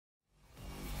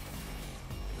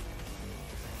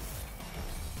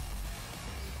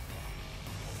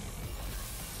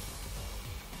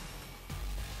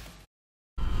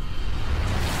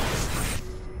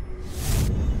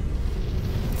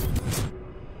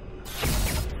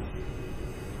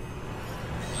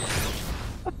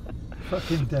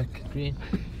Fucking dick. Green.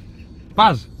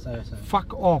 Baz. Sorry.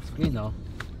 Fuck off. Green though.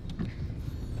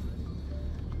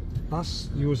 That's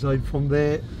your side from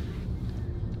there.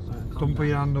 Right, Don't put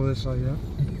your hand over this side, yeah?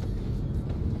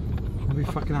 Don't be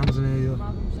fucking hands in here either.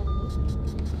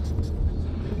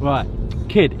 Right,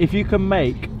 kid, if you can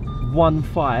make one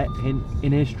fight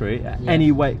in history at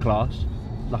any weight class,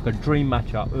 like a dream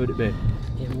matchup, who would it be?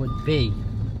 It would be.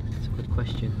 That's a good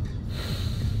question.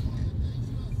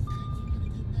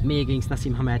 Me against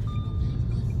Nassim Hamed.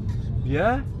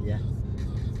 Yeah? Yeah.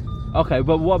 Okay,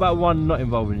 but what about one not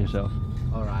involving yourself?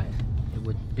 Alright. It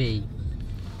would be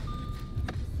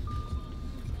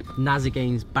NAZ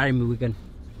against Barry McGUIGAN.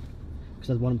 Because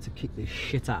I'd want him to kick the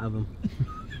shit out of him.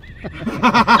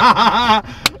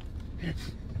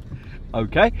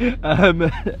 Okay.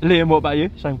 Liam, what about you?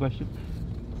 Same question.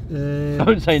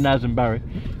 Don't say Naz and Barry.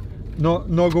 Not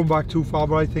going back too far,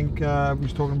 but I think we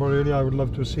was talking about earlier, I would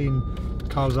love to have seen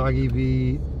Kawasaki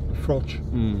v Froch.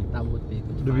 That would be a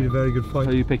good fight. Would be a very good fight.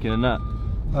 Who are you picking in that?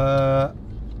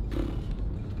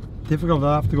 Difficult.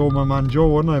 I have to go with my man Joe,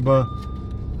 wouldn't I? But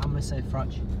I'm gonna say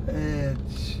Froch.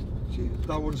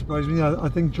 that wouldn't surprise me. I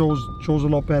think Joe's a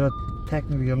lot better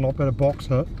technically, a lot better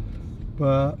boxer,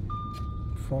 but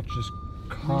Froch is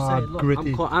hard,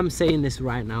 gritty. I'm saying this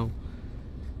right now.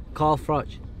 Carl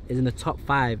Froch is in the top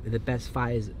 5 of the best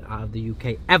fighters out of the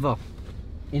UK ever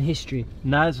in history.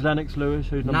 Naz, Lennox Lewis,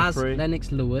 who's number 3? Naz,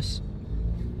 Lennox Lewis,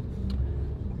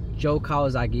 Joe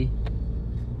Kawasaki,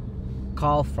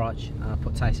 Carl Froch, and I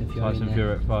put Tyson Fury in there.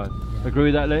 Fury at 5. Yeah.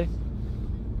 Agree with that, Lee?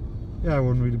 Yeah, I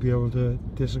wouldn't really be able to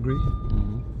disagree.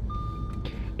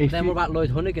 Then what about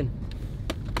Lloyd Honeyghan?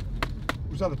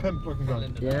 Was that the pimp looking guy?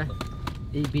 Yeah.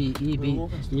 He beat. You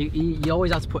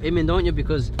always have to put him in, don't you?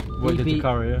 Because he beat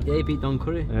Curry, yeah? Yeah, he beat Don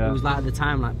Curry. Yeah. He was like at the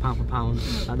time, like pound for pound,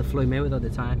 like the Floyd Mayweather at the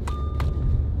time.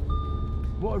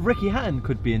 What, Ricky Hatton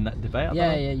could be in that debate?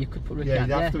 Yeah, you could put Ricky Yeah,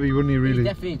 Hatton. he'd have to be, wouldn't he, really? He's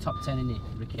definitely in top 10, isn't he?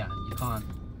 Ricky Hatton, you can't.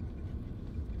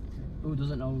 Who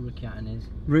doesn't know who Ricky Hatton is?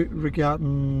 Ricky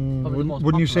Hatton, Probably the most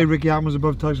wouldn't you say popular. Ricky Hatton was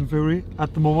above Tyson Fury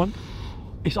at the moment?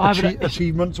 It's either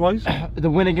achievements wise?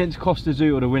 the win against Costa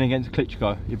Zoo or the win against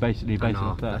Klitschko. You're basically basing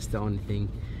off that. That's the only thing.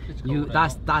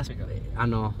 I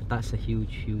know, that's a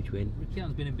huge win. Ricky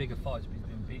Hatton's been in bigger fights, but he's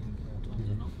been beaten more times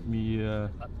than not. Yeah.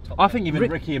 I think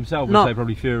even Ricky himself would say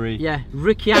probably Fury. Yeah,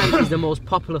 Ricky Hatton is the most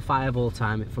popular fighter of all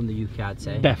time from the UK, I'd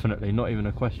say. Definitely, not even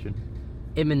a question.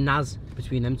 Him and Naz,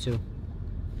 between them two.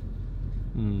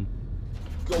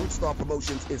 Gold Star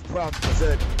Promotions is proud to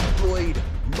present Floyd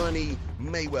Money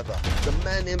Mayweather. The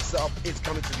man himself is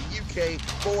coming to the UK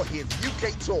for his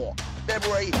UK tour,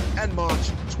 February and March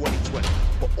 2020.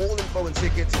 For all info and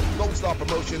tickets,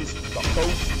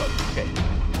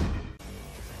 goldstarpromotions.co.uk.